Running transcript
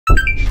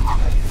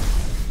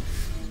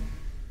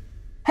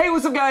Hey,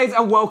 what's up guys,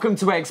 and welcome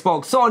to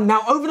Xbox. So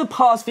now, over the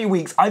past few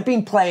weeks, I've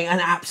been playing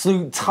an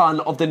absolute ton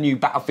of the new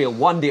Battlefield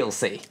 1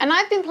 DLC. And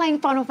I've been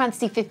playing Final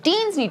Fantasy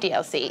XV's new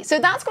DLC. So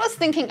that's got us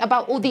thinking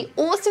about all the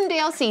awesome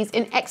DLCs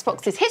in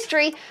Xbox's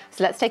history.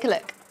 So let's take a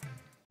look.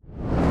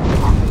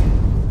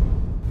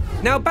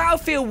 Now,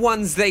 Battlefield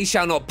 1's They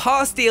Shall Not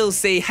Pass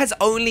DLC has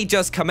only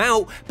just come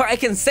out, but I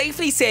can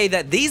safely say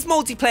that these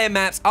multiplayer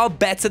maps are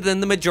better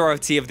than the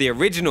majority of the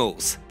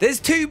originals.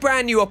 There's two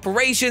brand new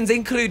operations,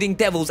 including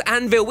Devil's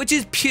Anvil, which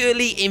is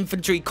purely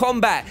infantry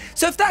combat.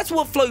 So if that's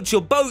what floats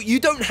your boat, you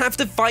don't have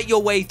to fight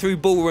your way through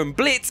Ballroom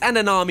Blitz and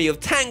an army of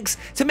tanks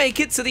to make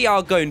it to the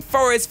Argonne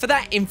Forest for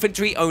that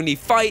infantry-only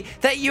fight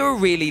that you're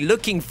really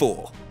looking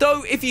for.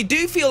 Though, if you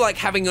do feel like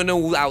having an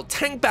all-out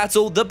tank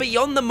battle, the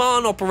Beyond the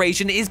Marne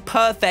operation is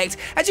perfect,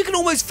 as you can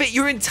almost fit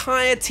your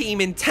entire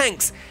team in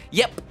tanks.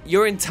 Yep,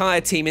 your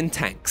entire team in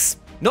tanks.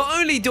 Not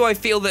only do I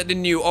feel that the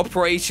new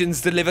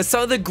operations deliver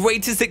some of the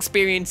greatest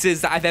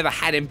experiences that I've ever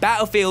had in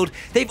Battlefield,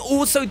 they've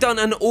also done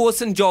an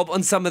awesome job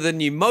on some of the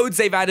new modes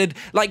they've added,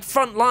 like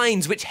Front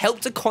Lines, which help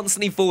to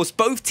constantly force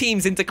both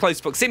teams into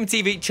close proximity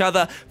of each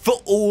other for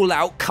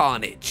all-out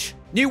carnage.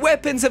 New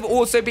weapons have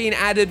also been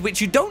added,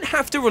 which you don't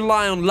have to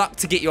rely on luck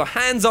to get your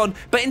hands on,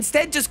 but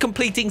instead just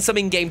completing some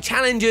in-game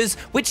challenges,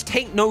 which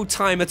take no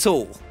time at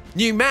all.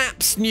 New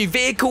maps, new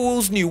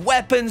vehicles, new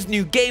weapons,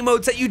 new game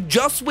modes that you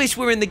just wish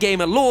were in the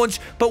game at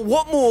launch, but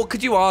what more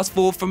could you ask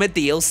for from a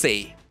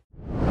DLC?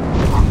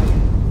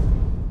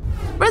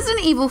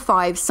 Resident Evil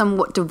 5's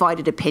somewhat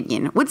divided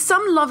opinion, with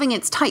some loving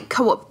its tight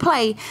co-op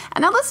play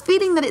and others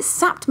feeling that it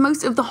sapped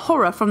most of the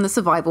horror from the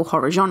survival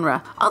horror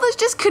genre. Others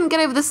just couldn't get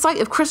over the sight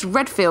of Chris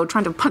Redfield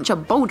trying to punch a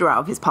boulder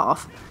out of his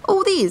path.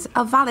 All these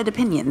are valid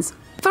opinions.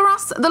 For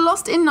us, the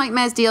Lost in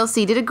Nightmares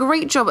DLC did a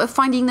great job of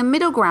finding the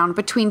middle ground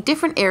between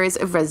different eras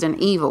of Resident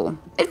Evil.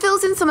 It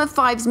fills in some of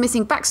 5's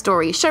missing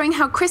backstory, showing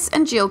how Chris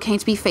and Jill came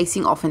to be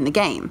facing off in the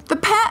game. The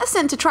pair are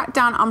sent to track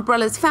down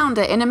Umbrella's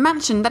founder in a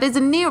mansion that is a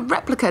near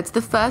replica to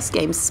the first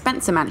game's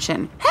Spencer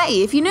mansion.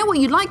 Hey, if you know what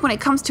you like when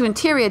it comes to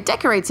interior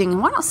decorating,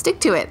 why not stick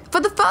to it?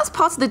 For the first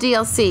part of the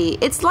DLC,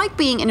 it's like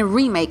being in a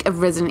remake of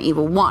Resident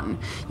Evil 1.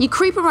 You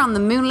creep around the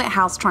moonlit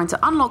house trying to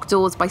unlock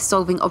doors by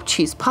solving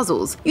obtuse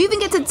puzzles. You even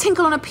get to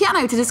tinkle on a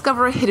piano to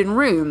discover a hidden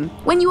room.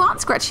 When you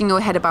aren't scratching your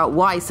head about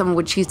why someone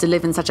would choose to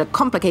live in such a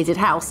complicated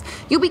house,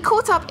 you'll be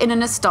caught up in a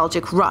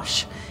nostalgic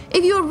rush.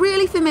 If you're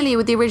really familiar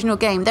with the original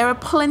game, there are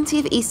plenty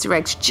of Easter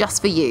eggs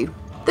just for you.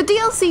 The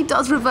DLC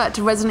does revert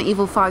to Resident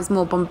Evil 5's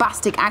more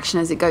bombastic action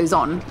as it goes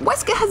on.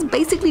 Wesker has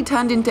basically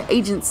turned into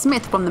Agent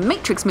Smith from the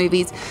Matrix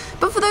movies,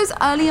 but for those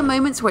earlier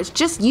moments where it's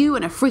just you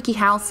and a freaky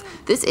house,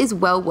 this is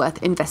well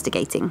worth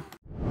investigating.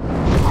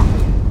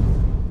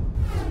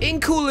 In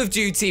Call of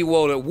Duty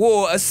World at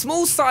War, a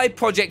small side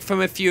project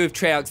from a few of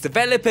Treyarch's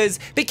developers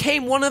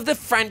became one of the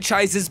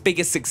franchise's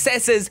biggest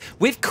successes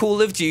with Call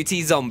of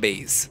Duty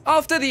Zombies.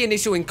 After the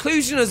initial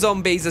inclusion of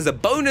zombies as a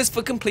bonus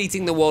for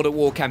completing the World at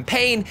War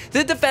campaign,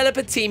 the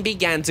developer team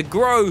began to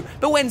grow,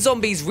 but when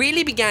zombies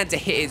really began to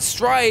hit its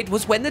stride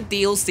was when the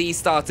DLC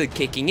started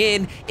kicking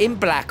in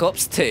Black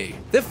Ops 2.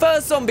 The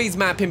first zombies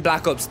map in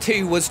Black Ops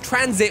 2 was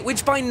Transit,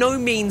 which by no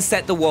means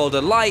set the world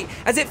alight,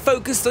 as it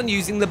focused on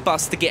using the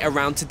bus to get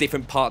around to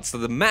different parts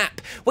of the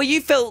map, where you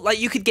felt like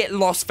you could get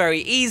lost very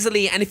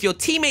easily, and if your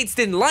teammates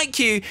didn't like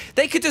you,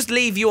 they could just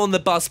leave you on the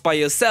bus by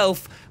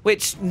yourself,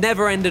 which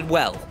never ended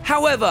well.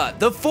 However,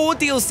 the 4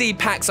 DLC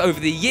packs over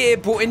the year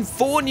brought in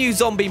 4 new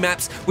zombie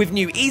maps with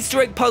new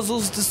Easter egg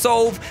puzzles to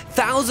solve,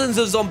 thousands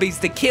of zombies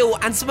to kill,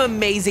 and some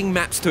amazing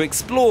maps to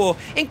explore,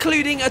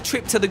 including a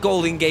trip to the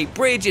Golden Gate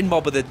Bridge in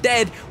Mob of the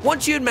Dead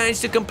once you had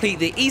managed to complete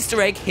the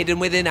Easter egg hidden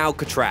within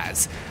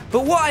Alcatraz.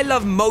 But what I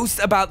love most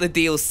about the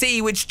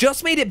DLC, which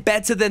just made it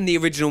better than the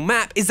original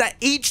map, is that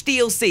each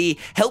DLC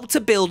helped to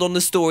build on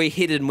the story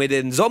hidden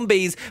within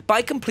Zombies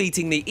by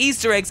completing the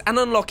Easter eggs and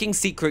unlocking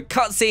secret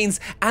cutscenes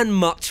and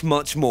much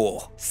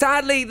more.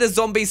 Sadly, the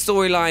Zombies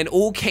storyline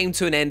all came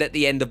to an end at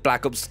the end of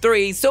Black Ops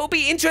 3, so it'll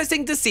be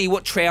interesting to see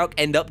what Treyarch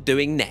end up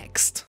doing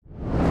next.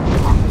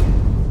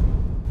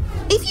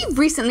 If you've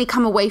recently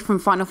come away from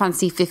Final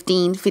Fantasy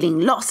XV feeling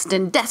lost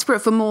and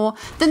desperate for more,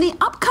 then the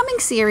upcoming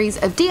series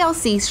of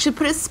DLCs should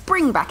put a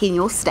spring back in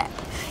your step.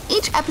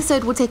 Each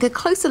episode will take a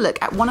closer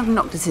look at one of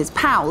Noctis's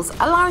pals,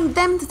 allowing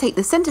them to take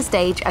the centre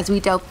stage as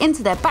we delve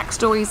into their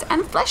backstories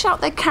and flesh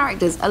out their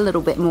characters a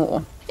little bit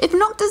more. If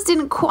Noctis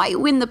didn't quite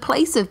win the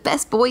place of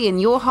best boy in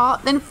your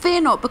heart, then fear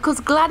not, because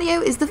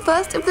Gladio is the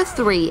first of the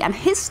 3 and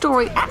his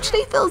story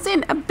actually fills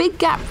in a big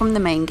gap from the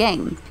main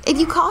game. If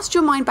you cast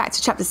your mind back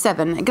to chapter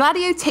 7,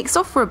 Gladio takes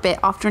off for a bit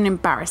after an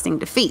embarrassing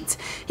defeat.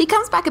 He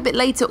comes back a bit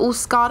later all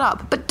scarred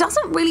up, but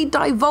doesn't really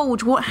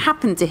divulge what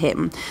happened to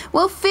him.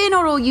 Well, fear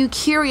not all you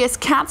curious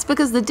cats,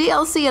 because the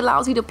DLC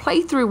allows you to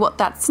play through what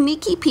that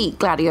sneaky Pete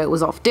Gladio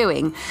was off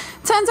doing.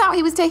 Turns out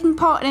he was taking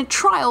part in a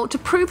trial to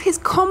prove his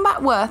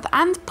combat worth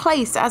and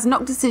place as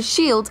Noctis'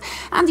 shield,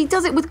 and he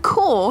does it with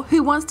Core,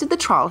 who once did the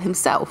trial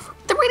himself.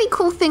 The really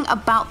cool thing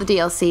about the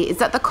DLC is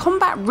that the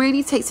combat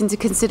really takes into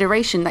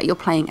consideration that you're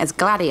playing as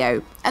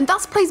Gladio, and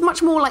thus plays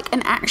much more like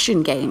an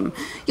action game.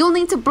 You'll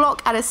need to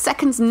block at a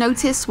second's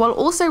notice while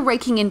also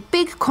raking in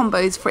big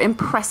combos for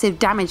impressive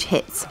damage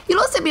hits.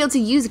 You'll also be able to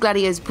use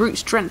Gladio's brute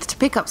strength to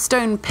pick up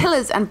stone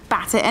pillars and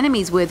batter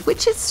enemies with,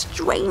 which is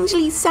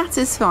strangely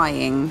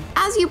satisfying.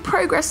 As you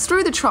progress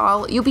through the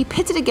trial, you'll be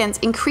pitted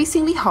against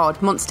increasingly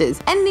hard monsters,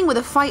 ending with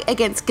a fight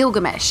against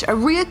Gilgamesh, a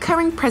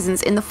reoccurring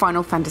presence in the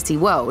Final Fantasy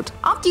world.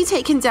 After you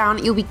take him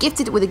down, you'll be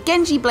gifted with a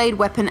Genji blade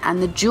weapon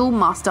and the Dual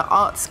Master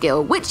Art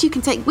skill, which you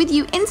can take with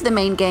you into the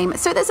main game,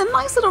 so there's a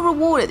nice little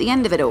reward at the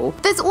end of it all.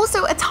 There's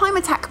also a time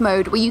attack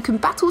mode where you can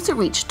battle to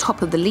reach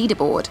top of the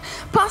leaderboard.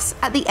 Plus,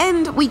 at the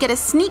end, we get a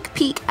sneak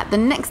peek at the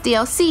next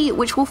DLC,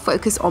 which will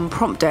focus on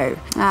Prompto.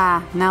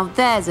 Ah, now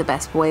there's a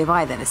best boy if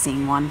I've ever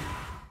seen one.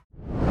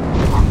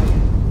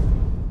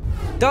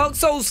 Dark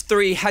Souls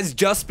 3 has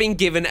just been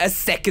given a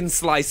second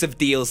slice of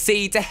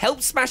DLC to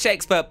help smash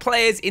expert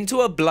players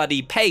into a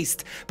bloody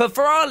paste, but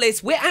for our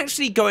list we're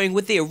actually going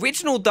with the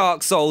original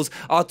Dark Souls,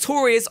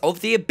 Artorias of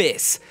the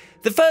Abyss.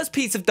 The first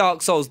piece of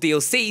Dark Souls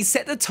DLC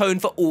set the tone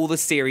for all the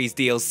series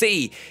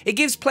DLC. It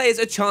gives players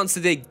a chance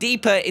to dig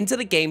deeper into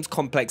the game's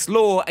complex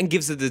lore and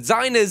gives the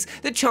designers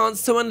the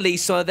chance to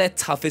unleash some of their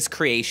toughest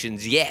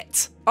creations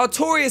yet.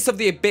 Artorias of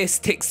the Abyss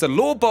ticks the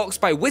lore box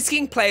by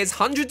whisking players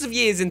hundreds of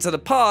years into the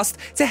past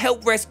to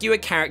help rescue a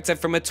character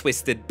from a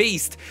twisted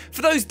beast.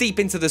 For those deep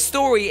into the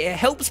story, it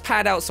helps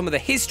pad out some of the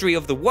history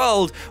of the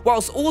world,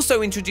 whilst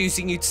also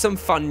introducing you to some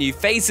fun new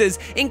faces,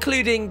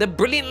 including the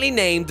brilliantly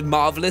named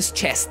Marvelous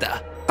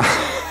Chester.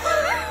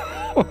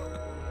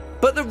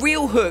 But the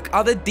real hook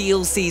are the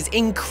DLC's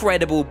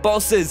incredible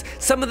bosses,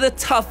 some of the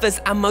toughest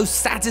and most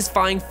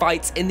satisfying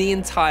fights in the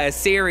entire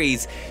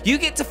series. You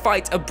get to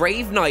fight a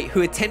brave knight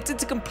who attempted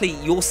to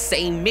complete your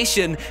same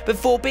mission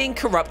before being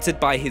corrupted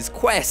by his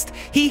quest.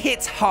 He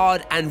hits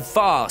hard and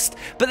fast,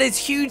 but there's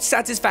huge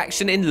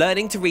satisfaction in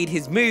learning to read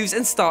his moves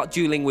and start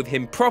dueling with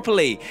him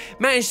properly.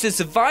 Manage to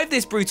survive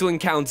this brutal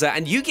encounter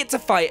and you get to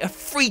fight a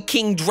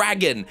freaking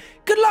dragon.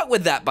 Good luck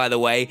with that, by the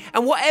way,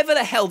 and whatever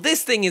the hell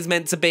this thing is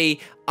meant to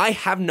be, I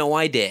have no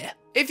idea.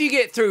 If you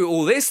get through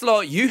all this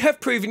lot, you have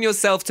proven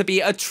yourself to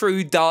be a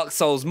true Dark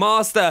Souls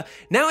master.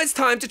 Now it's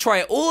time to try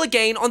it all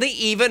again on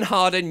the even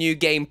harder New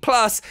Game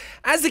Plus.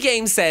 As the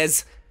game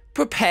says,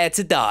 prepare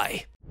to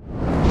die.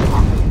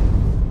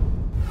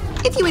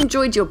 If you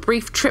enjoyed your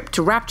brief trip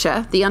to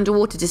Rapture, the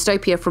underwater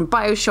dystopia from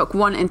Bioshock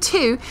 1 and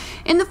 2,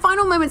 in the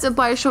final moments of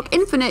Bioshock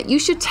Infinite, you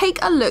should take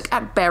a look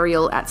at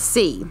Burial at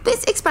Sea.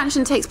 This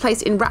expansion takes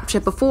place in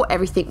Rapture before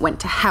everything went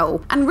to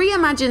hell, and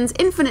reimagines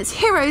Infinite's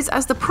heroes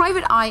as the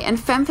private eye and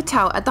femme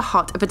fatale at the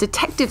heart of a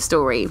detective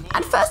story.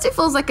 At first it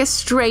feels like a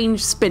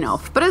strange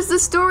spin-off, but as the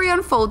story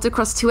unfolds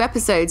across 2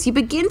 episodes, you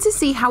begin to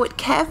see how it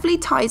carefully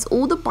ties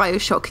all the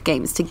Bioshock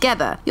games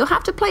together. You'll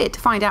have to play it to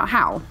find out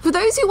how. For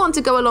those who want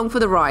to go along for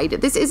the ride,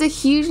 this is a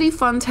hugely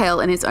fun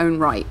tale in its own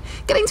right.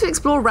 Getting to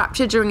explore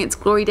Rapture during its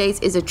glory days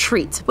is a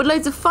treat, with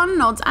loads of fun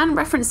nods and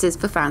references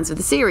for fans of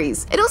the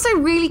series. It also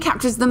really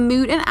captures the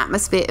mood and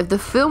atmosphere of the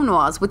film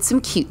noirs with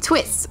some cute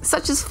twists,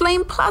 such as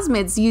flame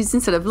plasmids used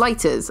instead of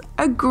lighters,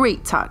 a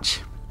great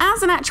touch.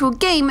 As an actual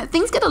game,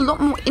 things get a lot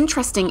more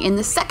interesting in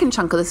the second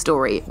chunk of the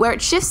story, where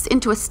it shifts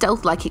into a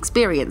stealth-like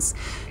experience.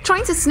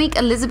 Trying to sneak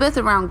Elizabeth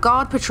around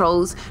guard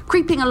patrols,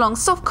 creeping along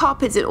soft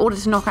carpets in order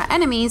to knock out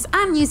enemies,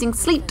 and using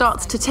sleep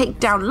darts to take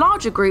down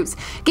larger groups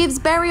gives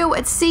Burial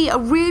at Sea a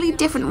really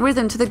different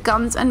rhythm to the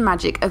guns and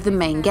magic of the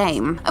main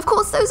game. Of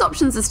course, those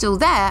options are still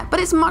there,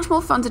 but it's much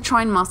more fun to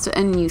try and master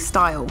a new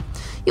style.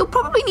 You'll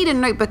probably need a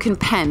notebook and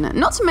pen,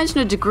 not to mention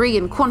a degree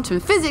in quantum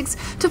physics,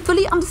 to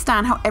fully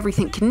understand how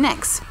everything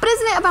connects. But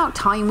isn't it about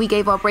time we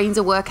gave our brains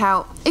a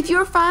workout? If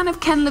you're a fan of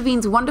Ken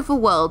Levine's Wonderful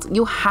World,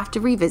 you'll have to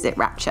revisit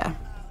Rapture.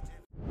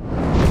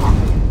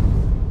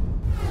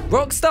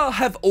 Rockstar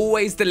have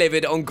always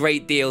delivered on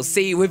great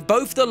DLC, with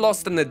both The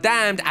Lost and the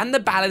Damned and The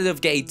Ballad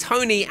of Gay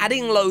Tony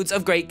adding loads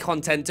of great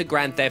content to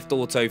Grand Theft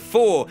Auto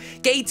 4.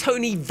 Gay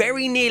Tony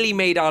very nearly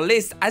made our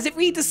list as it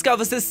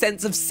rediscovers the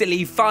sense of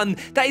silly fun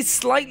that is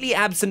slightly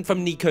absent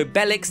from Nico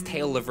Bellic's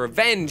Tale of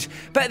Revenge,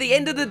 but at the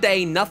end of the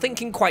day nothing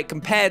can quite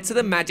compare to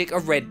the magic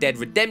of Red Dead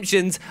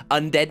Redemption's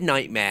Undead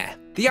Nightmare.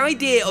 The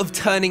idea of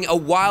turning a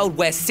Wild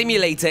West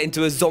simulator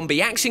into a zombie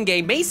action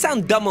game may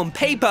sound dumb on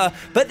paper,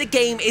 but the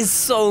game is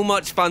so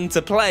much fun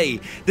to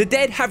play. The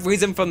dead have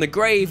risen from the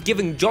grave,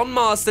 giving John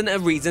Marston a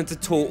reason to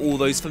tour all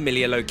those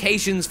familiar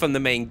locations from the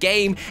main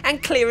game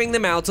and clearing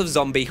them out of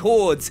zombie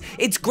hordes.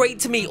 It's great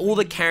to meet all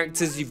the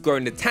characters you've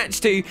grown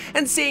attached to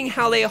and seeing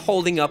how they are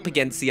holding up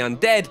against the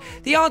undead.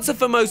 The answer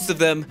for most of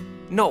them,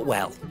 not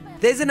well.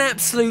 There's an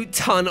absolute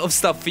ton of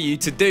stuff for you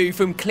to do,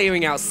 from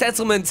clearing out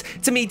settlements,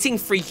 to meeting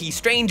freaky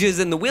strangers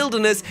in the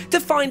wilderness, to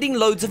finding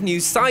loads of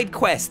new side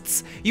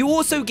quests. You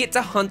also get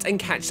to hunt and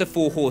catch the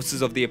 4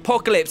 horses of the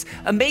apocalypse,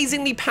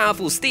 amazingly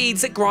powerful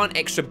steeds that grant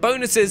extra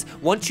bonuses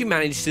once you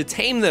manage to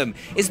tame them.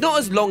 It's not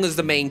as long as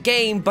the main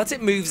game, but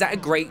it moves at a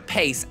great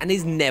pace and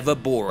is never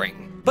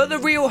boring. But the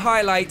real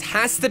highlight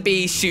has to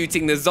be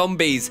shooting the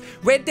zombies.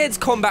 Red Dead's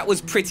combat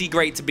was pretty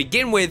great to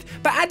begin with,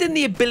 but adding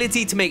the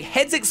ability to make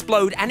heads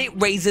explode and it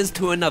raises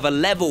to another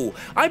level.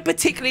 I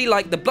particularly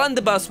like the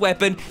blunderbuss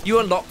weapon you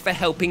unlock for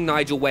helping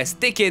Nigel West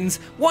Dickens.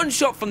 One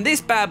shot from this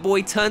bad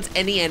boy turns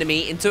any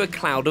enemy into a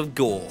cloud of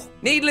gore.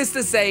 Needless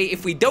to say,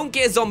 if we don't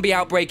get a zombie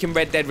outbreak in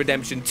Red Dead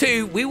Redemption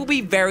 2, we will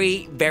be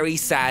very, very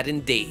sad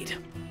indeed.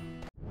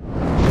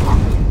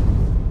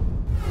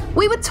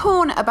 We were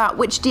torn about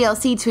which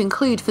DLC to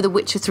include for The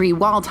Witcher 3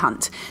 Wild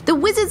Hunt. The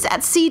wizards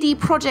at CD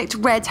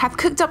Projekt Red have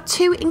cooked up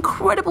 2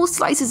 incredible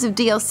slices of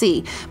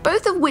DLC,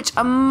 both of which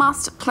are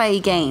must-play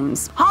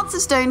games. Hearts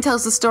of Stone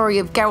tells the story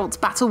of Geralt's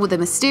battle with a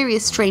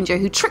mysterious stranger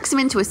who tricks him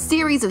into a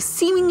series of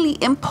seemingly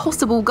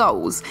impossible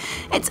goals.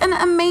 It's an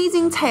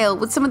amazing tale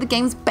with some of the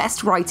game's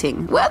best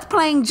writing, worth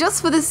playing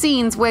just for the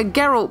scenes where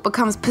Geralt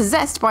becomes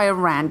possessed by a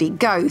randy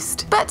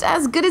ghost. But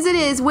as good as it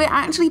is, we're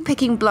actually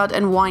picking Blood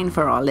and Wine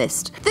for our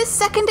list. This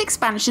second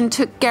expansion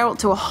took Geralt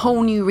to a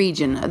whole new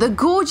region, the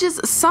gorgeous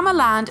summer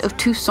land of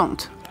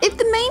Toussaint. If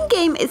the main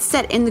game is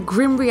set in the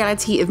grim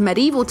reality of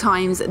medieval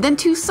times, then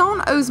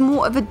Toussaint owes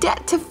more of a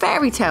debt to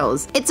fairy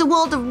tales. It's a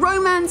world of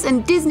romance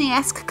and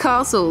Disney-esque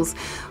castles.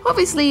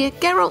 Obviously,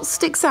 Geralt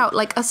sticks out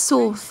like a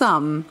sore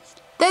thumb.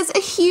 There's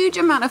a huge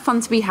amount of fun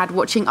to be had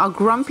watching our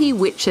grumpy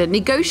Witcher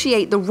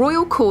negotiate the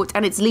royal court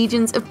and its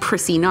legions of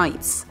prissy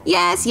knights.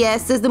 Yes,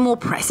 there's the more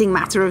pressing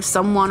matter of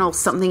someone or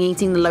something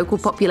eating the local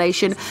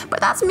population, but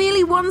that's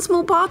merely one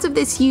small part of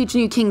this huge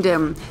new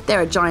kingdom.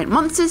 There are giant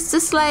monsters to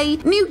slay,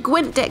 new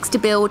Gwent decks to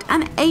build,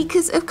 and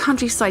acres of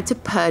countryside to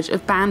purge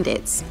of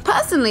bandits.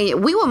 Personally,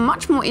 we were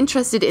much more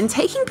interested in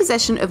taking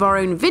possession of our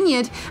own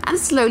vineyard and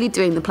slowly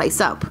doing the place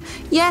up.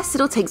 Yes,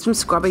 it'll take some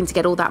scrubbing to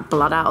get all that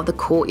blood out of the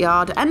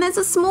courtyard, and there's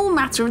a small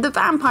matter of the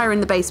vampire in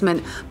the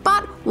basement,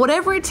 but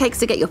whatever it takes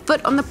to get your foot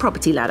on the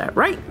property ladder,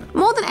 right?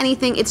 More than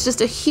anything, it's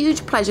just a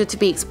huge pleasure to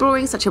be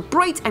exploring such a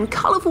bright and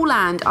colourful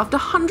land after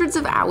hundreds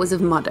of hours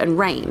of mud and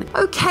rain.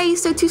 Okay,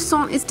 so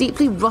Toussaint is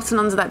deeply rotten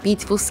under that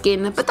beautiful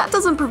skin, but that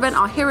doesn't prevent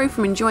our hero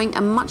from enjoying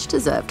a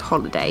much-deserved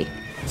holiday.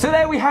 So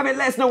there we have it.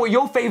 Let us know what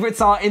your favourites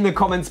are in the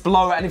comments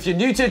below, and if you're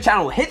new to the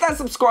channel, hit that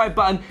subscribe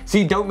button so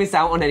you don't miss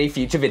out on any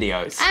future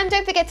videos. And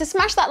don't forget to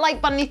smash that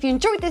like button if you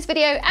enjoyed this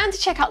video, and to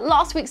check out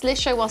last week's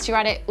list show whilst you're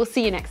at it. We'll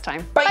see you next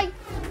time. Bye.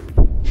 Bye.